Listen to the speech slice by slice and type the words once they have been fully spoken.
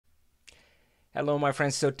Hello, my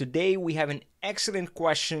friends. So today we have an excellent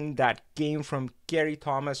question that came from Kerry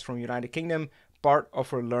Thomas from United Kingdom, part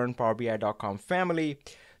of our LearnPowerBI.com family.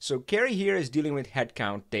 So Kerry here is dealing with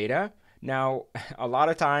headcount data. Now, a lot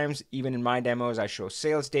of times, even in my demos, I show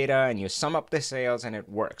sales data and you sum up the sales and it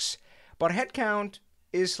works. But headcount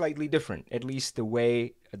is slightly different, at least the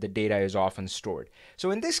way the data is often stored.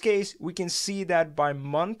 So in this case, we can see that by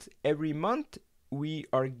month, every month, we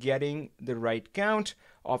are getting the right count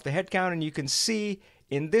of the headcount, and you can see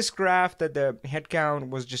in this graph that the headcount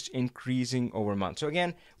was just increasing over month. So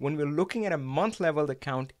again, when we're looking at a month level, the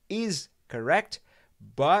count is correct,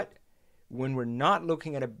 but when we're not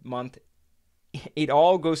looking at a month, it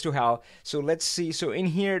all goes to hell. So let's see. So in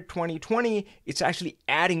here, 2020, it's actually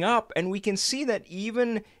adding up, and we can see that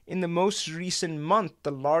even in the most recent month,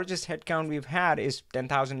 the largest headcount we've had is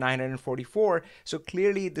 10,944. So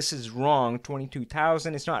clearly this is wrong.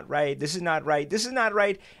 22,000 is not right. This is not right. This is not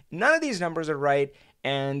right. None of these numbers are right.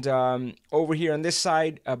 And over here on this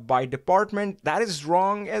side, by department, that is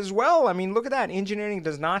wrong as well. I mean, look at that. Engineering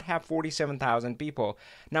does not have 47,000 people.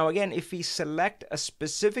 Now, again, if we select a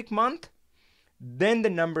specific month, then the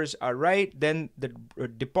numbers are right, then the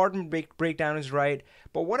department breakdown is right.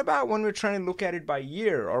 But what about when we're trying to look at it by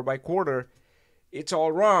year or by quarter? It's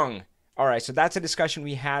all wrong. All right, so that's a discussion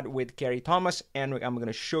we had with Kerry Thomas, and I'm going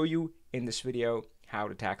to show you in this video how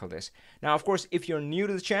to tackle this. Now, of course, if you're new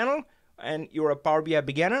to the channel and you're a Power BI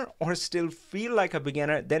beginner or still feel like a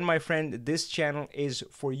beginner, then my friend, this channel is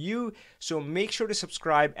for you. So make sure to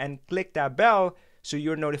subscribe and click that bell so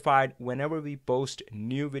you're notified whenever we post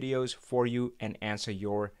new videos for you and answer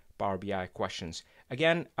your Power BI questions.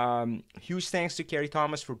 Again, huge thanks to Kerry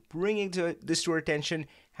Thomas for bringing this to our attention.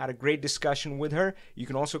 Had a great discussion with her. You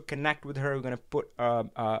can also connect with her. We're going to put her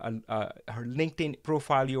LinkedIn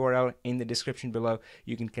profile URL in the description below.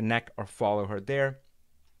 You can connect or follow her there.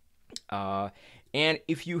 And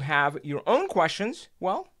if you have your own questions,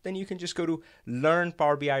 well, then you can just go to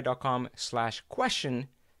learnpowerbi.com/question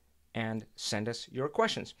and send us your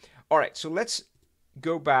questions. All right, so let's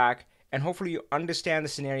go back and hopefully you understand the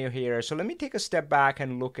scenario here. So let me take a step back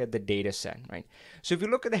and look at the data set, right? So if you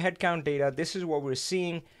look at the headcount data, this is what we're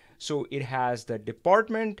seeing. So it has the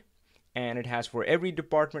department, and it has for every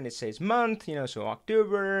department, it says month, so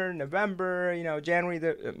October, November, January,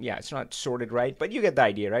 yeah, it's not sorted right, but you get the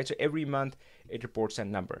idea, right? So every month it reports a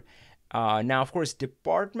number. Now, of course,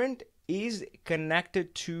 department is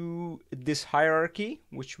connected to this hierarchy,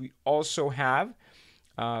 which we also have.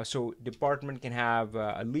 So department can have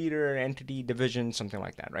a leader, entity, division, something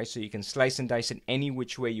like that, right? So you can slice and dice it any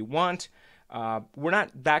which way you want. We're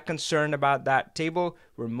not that concerned about that table.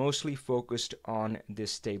 We're mostly focused on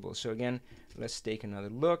this table. So again, let's take another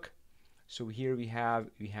look. So here we have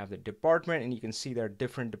the department, and you can see there are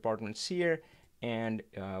different departments here, and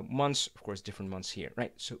months, of course, different months here,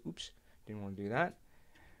 right? So oops, didn't want to do that.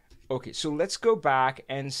 Okay, so let's go back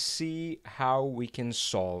and see how we can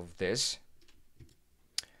solve this.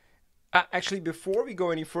 Actually, before we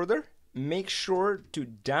go any further, make sure to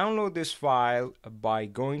download this file by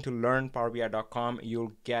going to learnpowerbi.com.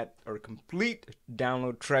 You'll get a complete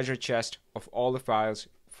download treasure chest of all the files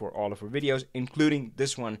for all of our videos, including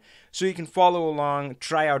this one, so you can follow along,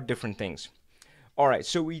 try out different things. All right,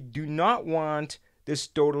 so we do not want this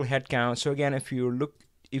total headcount. So again, if you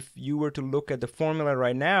were to look at the formula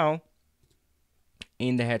right now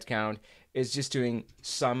in the headcount, it's just doing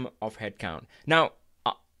sum of headcount. Now,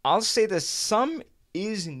 I'll say the sum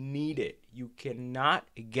is needed. You cannot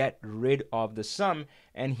get rid of the sum,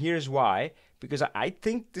 and here's why. Because I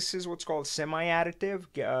think this is what's called semi-additive.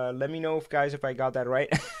 Let me know if I got that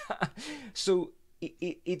right. So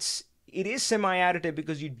it is semi-additive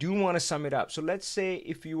because you do want to sum it up. So let's say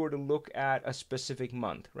if you were to look at a specific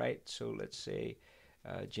month, right? So let's say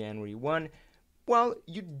January 1. Well,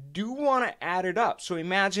 you do want to add it up. So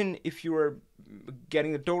imagine if you were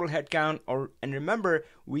getting the total headcount, and remember,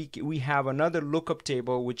 we have another lookup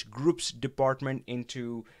table which groups department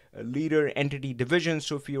into leader, entity, division.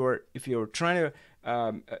 So if you're trying to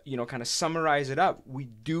kind of summarize it up, we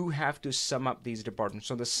do have to sum up these departments.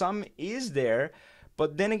 So the sum is there,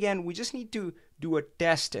 but then again, we just need to do a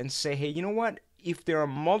test and say, hey, you know what? If there are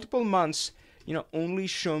multiple months, only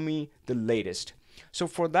show me the latest. So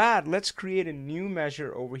for that, let's create a new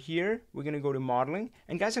measure over here. We're going to go to modeling.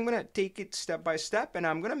 And guys, I'm going to take it step by step, and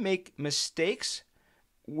I'm going to make mistakes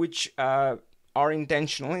which are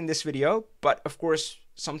intentional in this video. But of course,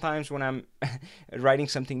 sometimes when I'm writing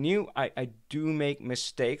something new, I do make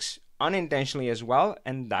mistakes unintentionally as well,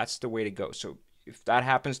 and that's the way to go. So if that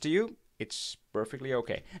happens to you, it's perfectly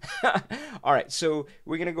okay. All right, so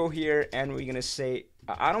we're gonna go here and we're gonna say,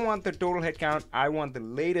 I don't want the total head count, I want the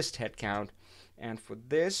latest head count. And for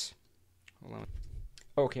this, hold on.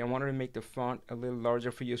 Okay, I wanted to make the font a little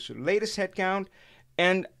larger for you. So latest head count.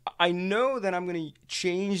 And I know that I'm going to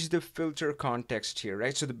change the filter context here,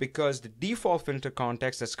 right? So because the default filter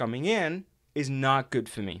context that's coming in is not good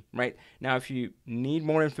for me, right? Now, if you need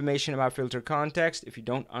more information about filter context, if you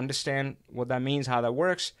don't understand what that means, how that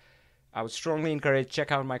works, I would strongly encourage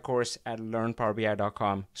check out my course at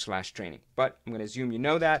LearnPowerBI.com/training. But I'm going to assume you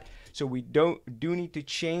know that. So we do need to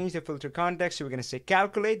change the filter context. So we're going to say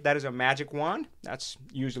calculate. That is a magic wand. That's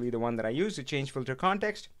usually the one that I use to change filter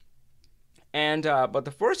context. And but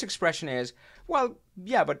the first expression is, well,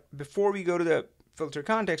 yeah, but before we go to the filter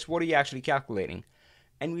context, what are you actually calculating?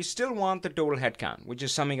 And we still want the total head count, which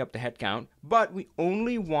is summing up the head count, but we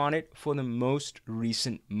only want it for the most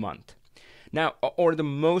recent month. Now, or the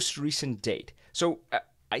most recent date. So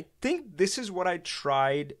I think this is what I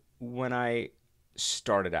tried when I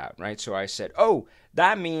started out, right? So I said, oh,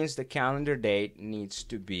 that means the calendar date needs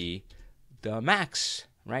to be the max,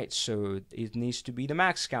 right? So it needs to be the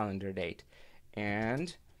max calendar date.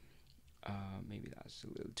 And maybe that's a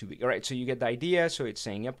little too big. All right, so you get the idea. So it's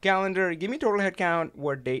saying, yep, calendar, give me total head count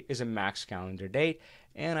where date is a max calendar date.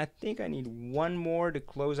 And I think I need one more to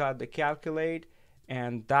close out the calculate.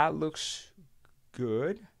 And that looks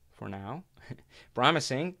good for now.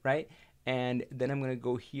 Promising, right? And then I'm going to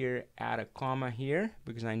go here, add a comma here,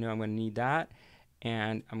 because I know I'm going to need that.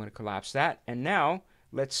 And I'm going to collapse that. And now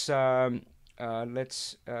let's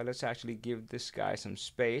actually give this guy some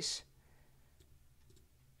space.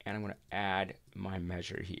 And I'm going to add my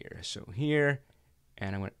measure here. So here,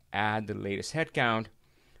 and I'm going to add the latest head count.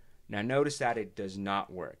 Now notice that it does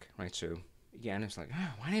not work, right? So again, it's like,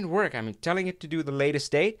 why didn't it work? I'm telling it to do the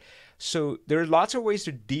latest date. So there are lots of ways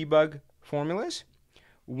to debug formulas.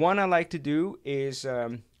 One I like to do is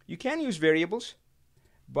you can use variables,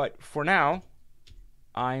 but for now,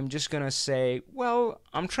 I'm just going to say, well,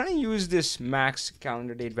 I'm trying to use this max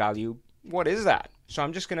calendar date value. What is that? So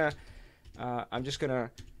I'm just going to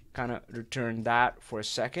kind of return that for a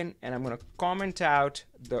second, and I'm going to comment out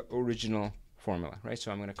the original formula, right?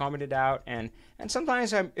 So I'm going to comment it out, and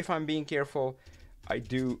sometimes if I'm being careful, I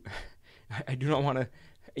do not want to,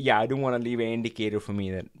 I don't want to leave an indicator for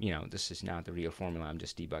me that, you know, this is not the real formula. I'm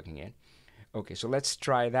just debugging it. Okay, so let's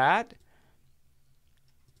try that.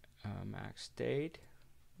 Max date.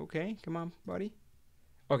 Okay, come on, buddy.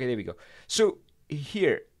 Okay, there we go. So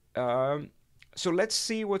here, so let's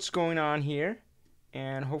see what's going on here.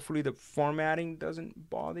 And hopefully the formatting doesn't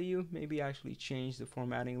bother you. Maybe actually change the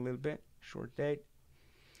formatting a little bit. Short date.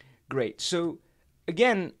 Great. So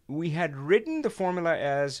again, we had written the formula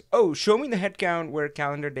as, oh, show me the head count where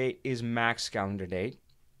calendar date is max calendar date.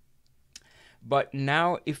 But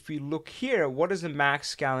now if we look here, what does the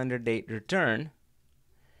max calendar date return?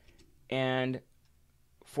 And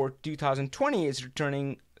for 2020, it's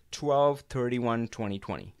returning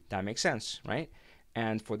 12/31/2020. That makes sense, right?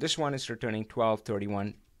 And for this one, it's returning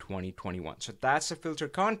 12/31/2021. So that's the filter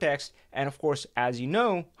context. And of course, as you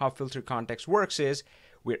know, how filter context works is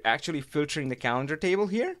we're actually filtering the calendar table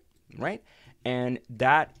here, right? And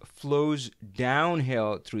that flows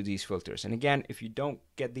downhill through these filters. And again, if you don't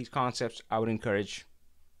get these concepts, I would encourage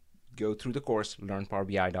go through the course,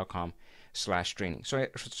 LearnPowerBI.com/training. So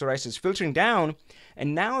it's filtering down.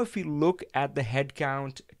 And now if we look at the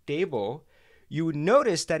headcount table, you would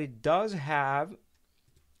notice that it does have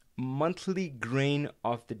monthly grain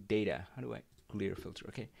of the data. How do I clear filter?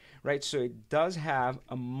 Okay, right. So it does have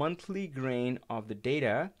a monthly grain of the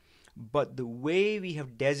data, but the way we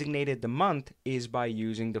have designated the month is by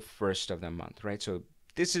using the first of the month, right? So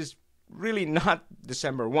this is really not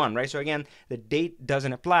December 1, right? So again, the date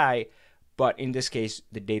doesn't apply, but in this case,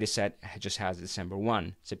 the data set just has December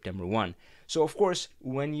 1, September 1. So of course,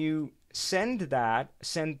 when you send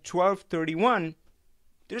 12/31,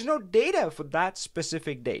 there's no data for that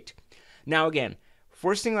specific date. Now again,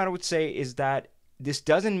 first thing I would say is that this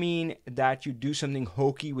doesn't mean that you do something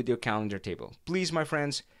hokey with your calendar table. Please, my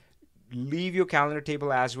friends, leave your calendar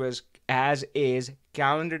table as is.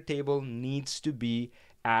 Calendar table needs to be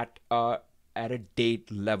at a date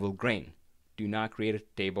level grain. Do not create a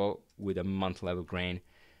table with a month level grain.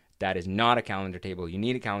 That is not a calendar table. You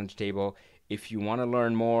need a calendar table. If you want to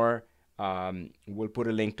learn more, we'll put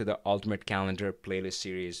a link to the Ultimate Calendar playlist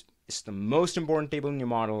series. It's the most important table in your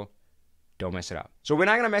model. Don't mess it up. So we're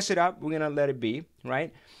not going to mess it up. We're going to let it be,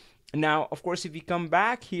 right? Now, of course, if you come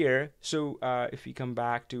back here, so if you come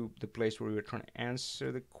back to the place where we were trying to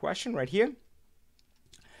answer the question right here.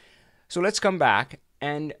 So let's come back.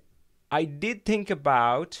 And I did think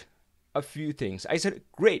about a few things. I said,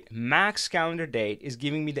 great, max calendar date is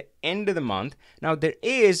giving me the end of the month. Now there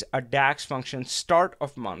is a DAX function start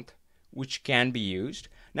of month, which can be used.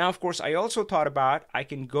 Now, of course, I also thought about I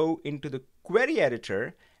can go into the query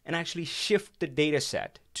editor and actually shift the data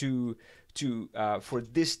set for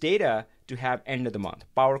this data to have end of the month.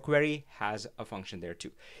 Power Query has a function there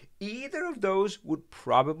too. Either of those would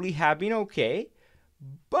probably have been okay,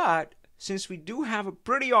 but since we do have a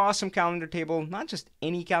pretty awesome calendar table, not just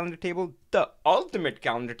any calendar table, the ultimate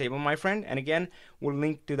calendar table, my friend, and again, we'll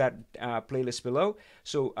link to that playlist below.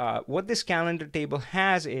 So what this calendar table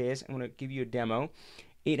has is, I'm going to give you a demo.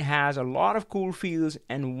 It has a lot of cool fields,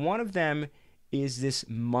 and one of them is this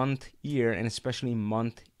month year, and especially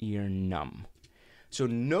month year num. So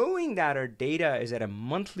knowing that our data is at a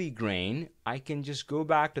monthly grain, I can just go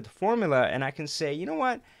back to the formula and I can say, you know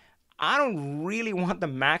what? I don't really want the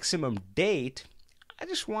maximum date. I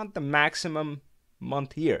just want the maximum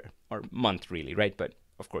month year, or month really, right? But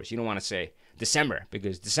of course, you don't want to say December,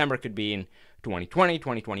 because December could be in 2020,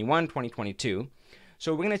 2021, 2022.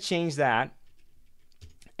 So we're going to change that.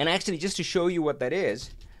 And actually, just to show you what that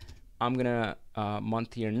is, I'm going to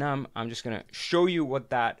month year num, I'm just going to show you what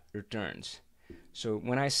that returns. So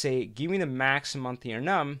when I say give me the max month year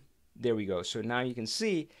num, there we go. So now you can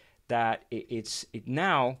see that it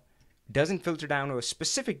now doesn't filter down to a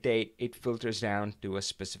specific date, it filters down to a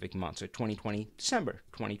specific month. So 2020 December,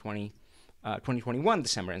 2021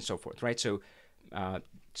 December, and so forth, right? So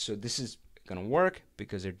so this is going to work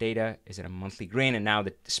because their data is at a monthly grain, and now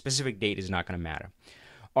the specific date is not going to matter.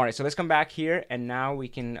 All right, so let's come back here, and now we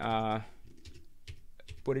can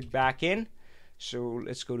put it back in. So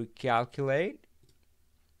let's go to calculate,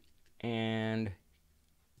 and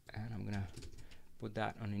I'm going to put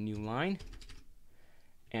that on a new line.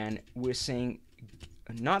 And we're saying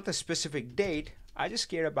not the specific date, I just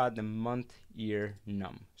care about the month year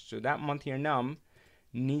num. So that month year num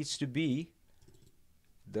needs to be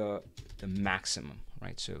the maximum,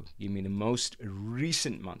 right? So give me the most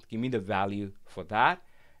recent month, give me the value for that.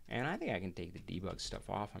 And I think I can take the debug stuff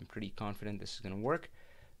off. I'm pretty confident this is going to work.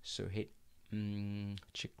 So hit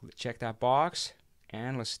check that box,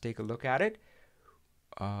 and let's take a look at it.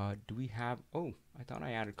 Do we have, oh, I thought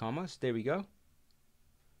I added commas. There we go.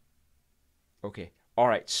 Okay, all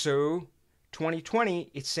right, so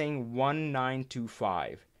 2020, it's saying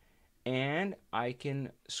 1925, and I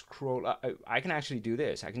can scroll, I can actually do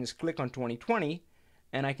this. I can just click on 2020,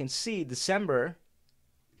 and I can see December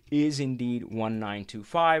is indeed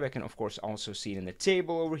 1925. I can, of course, also see it in the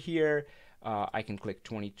table over here. I can click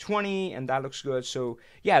 2020, and that looks good. So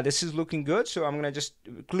yeah, this is looking good. So I'm gonna just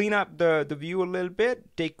clean up the view a little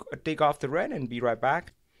bit, take off the red, and be right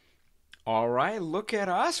back. All right, look at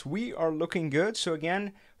us. We are looking good. So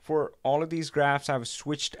again, for all of these graphs, I've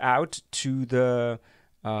switched out to the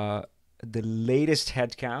latest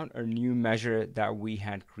headcount, or new measure that we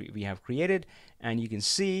have created, and you can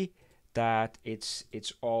see that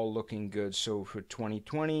it's all looking good. So for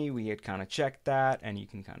 2020, we had kind of checked that, and you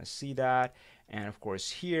can kind of see that. And of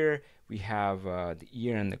course, here we have the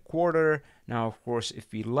year and the quarter. Now, of course,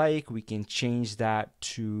 if we like, we can change that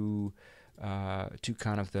to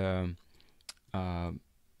kind of the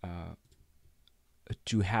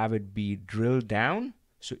to have it be drilled down.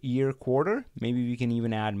 So year, quarter, maybe we can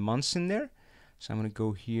even add months in there. So I'm going to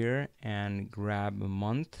go here and grab a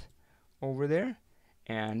month over there,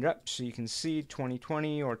 and so you can see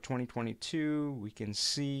 2020 or 2022. We can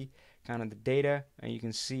see kind of the data, and you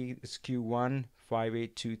can see it's Q1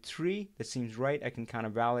 5823. That seems right. I can kind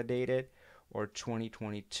of validate it. Or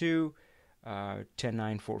 2022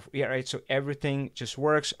 10944. Yeah, right. So everything just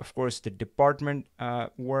works. Of course, the department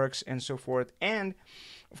works, and so forth. And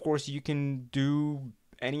of course, you can do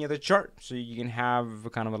any other chart. So you can have a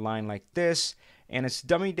kind of a line like this, and it's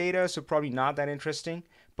dummy data, so probably not that interesting.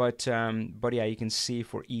 But yeah, you can see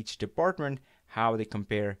for each department how they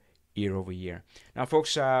compare year over year. Now,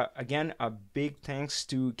 folks, again, a big thanks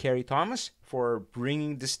to Kerry Thomas for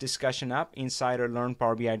bringing this discussion up inside our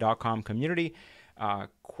LearnPowerBI.com community.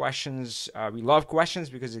 Questions, we love questions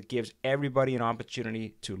because it gives everybody an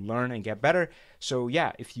opportunity to learn and get better. So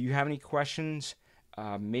yeah, if you have any questions,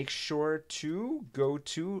 make sure to go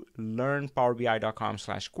to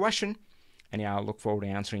LearnPowerBI.com/question, and yeah, I'll look forward to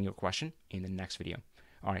answering your question in the next video.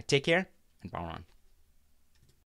 All right, take care and power on.